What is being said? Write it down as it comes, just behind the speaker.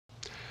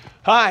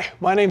Hi,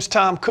 my name's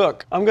Tom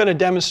Cook. I'm going to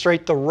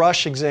demonstrate the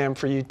RUSH exam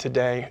for you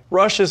today.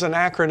 RUSH is an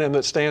acronym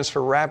that stands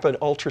for Rapid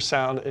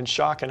Ultrasound in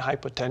Shock and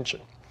Hypotension.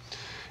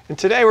 And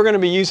today we're going to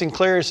be using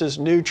Clarius's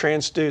new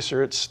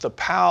transducer. It's the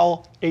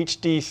PAL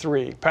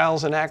HD3. PAL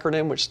is an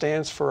acronym which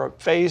stands for a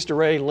phased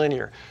array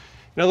linear.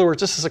 In other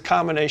words, this is a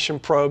combination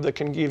probe that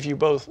can give you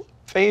both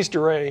phased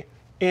array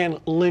and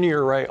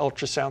linear array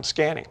ultrasound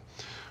scanning.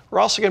 We're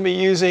also going to be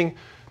using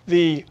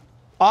the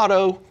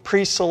Auto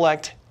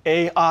Pre-Select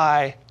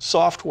AI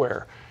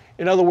software.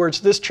 In other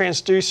words, this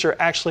transducer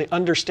actually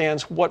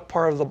understands what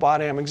part of the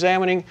body I'm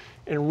examining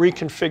and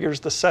reconfigures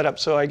the setup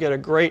so I get a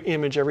great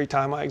image every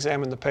time I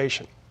examine the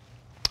patient.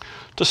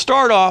 To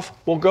start off,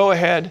 we'll go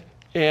ahead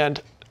and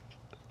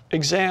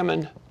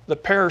examine the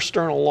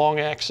Peristal Long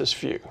AIS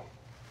view.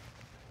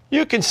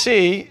 You can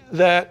see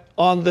that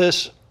on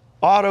this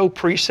Auto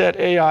Preset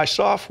AI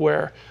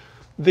software,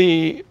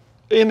 the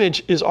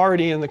image is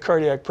already in the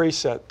cardiac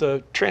preset.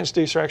 The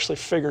transducer actually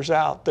figures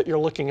out that you're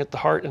looking at the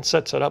heart and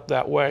sets it up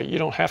that way. You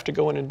don't have to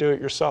go in and do it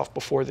yourself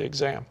before the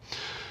exam.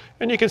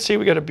 And you can see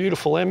we got a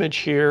beautiful image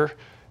here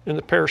in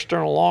the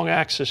Peristal Long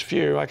AIS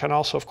view. I can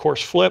also, of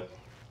course, flip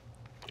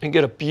and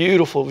get a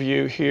beautiful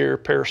view here,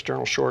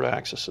 Peristal Short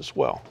AIS as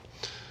well.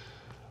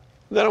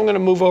 Then I'm going to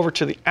move over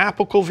to the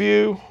apical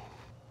view.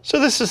 So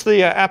this is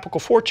the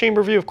apical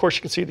four-chamber view. Of course,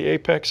 you can see the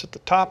apex at the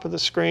top of the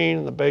screen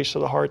and the base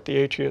of the heart, the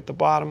atria at the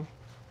bottom.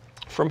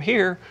 From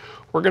here,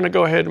 we're going to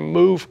go ahead and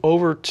move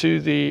over to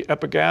the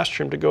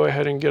epigastrium to go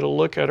ahead and get a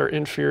look at our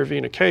inferior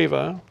vena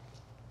cava.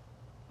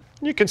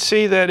 You can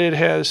see that it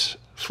has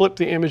flipped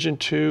the image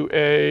into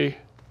a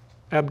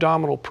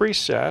abdominal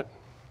preset.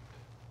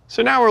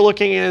 So now we're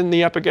looking in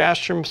the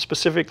epigastrium,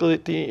 specifically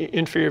at the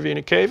inferior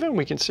vena cava, and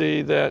we can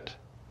see that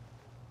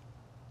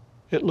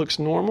it looks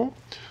normal.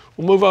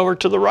 We'll move over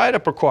to the right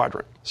upper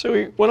quadrant. So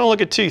we want to look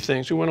at two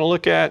things. We want to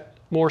look at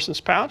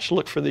Morrison's pouch,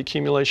 look for the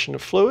accumulation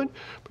of fluid.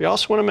 We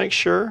also want to make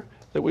sure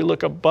that we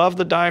look above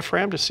the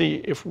diaphragm to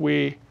see if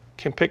we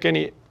can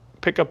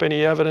pick up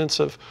any evidence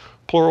of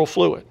pleural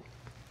fluid.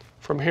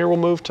 From here, we'll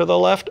move to the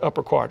left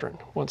upper quadrant.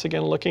 Once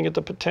again, looking at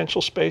the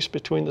potential space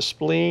between the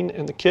spleen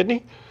and the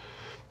kidney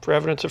for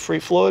evidence of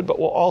free fluid, but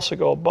we'll also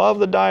go above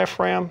the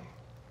diaphragm,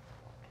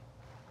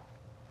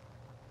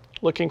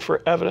 looking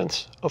for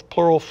evidence of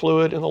pleural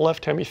fluid in the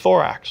left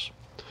hemithorax.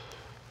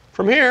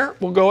 From here,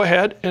 we'll go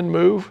ahead and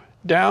move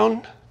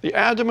down the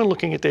abdomen,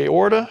 looking at the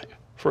aorta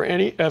for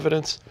any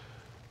evidence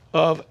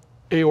of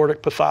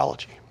aortic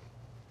pathology.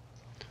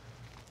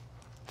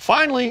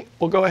 Finally,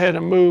 we'll go ahead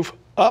and move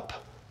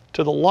up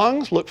to the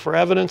lungs, look for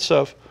evidence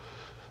of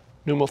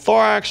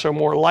pneumothorax or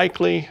more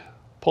likely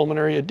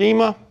pulmonary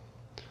edema.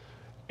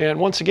 And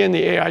once again,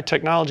 the AI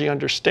technology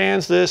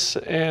understands this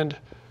and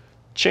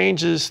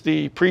changes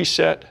the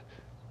preset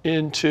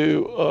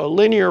into a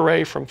linear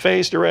array from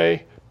phased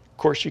array.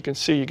 Of course, you can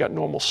see you got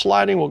normal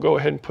sliding. We'll go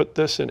ahead and put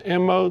this in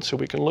M mode so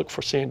we can look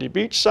for sandy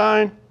beach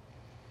sign.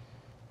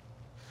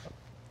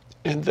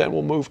 And then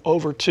we'll move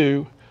over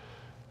to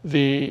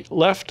the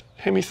left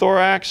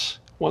hemithorax,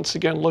 once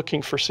again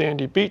looking for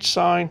sandy beach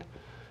sign.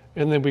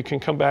 And then we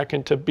can come back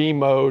into B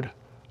mode,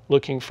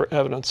 looking for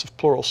evidence of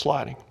pleural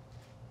sliding.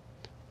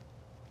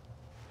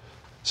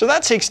 So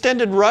that's the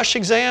extended RUSH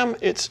exam.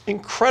 It's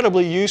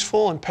incredibly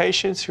useful in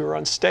patients who are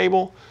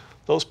unstable.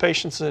 Those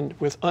patients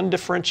with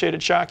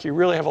undifferentiated shock, you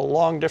really have a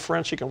long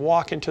differential. You can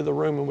walk into the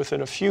room and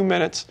within a few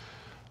minutes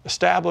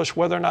establish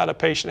whether or not a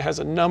patient has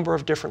a number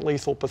of different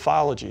lethal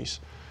pathologies.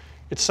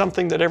 It's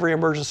something that every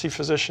emergency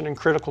physician and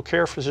critical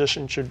care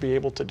physician should be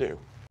able to do.